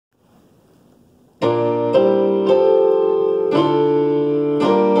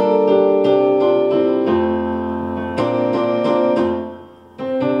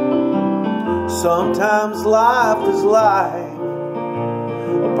Sometimes life is like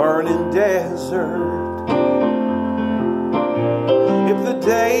a burning desert. If the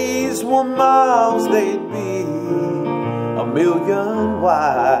days were miles, they'd be a million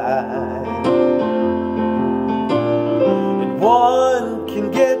wide. And one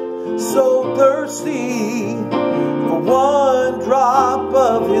can get so thirsty for one drop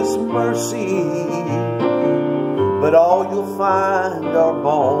of His mercy, but all you'll find are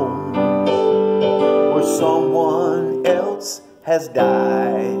bones where someone else has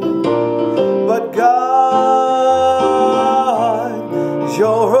died. But God is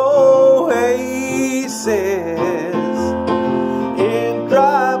your oasis in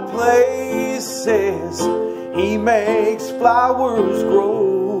dry places. He makes flowers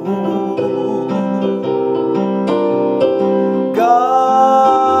grow. God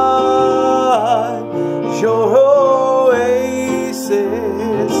is your oasis,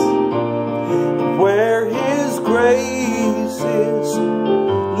 where His grace is,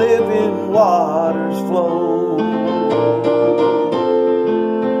 living waters flow.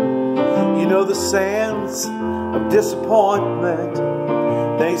 You know, the sands of disappointment,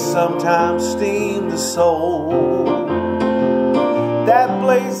 they sometimes steam the soul. That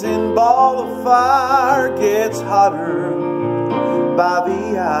blazing ball of fire gets hotter by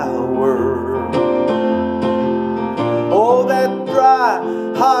the hour. Oh, that dry,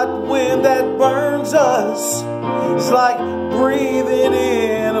 hot wind that burns us, it's like breathing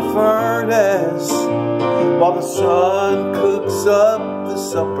in a furnace, while the sun cooks up the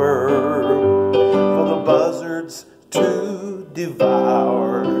supper for the buzzards to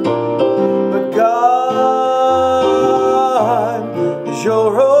devour. But God is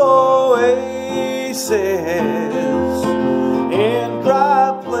your oasis in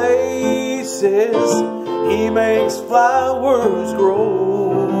dry places. He makes flowers grow.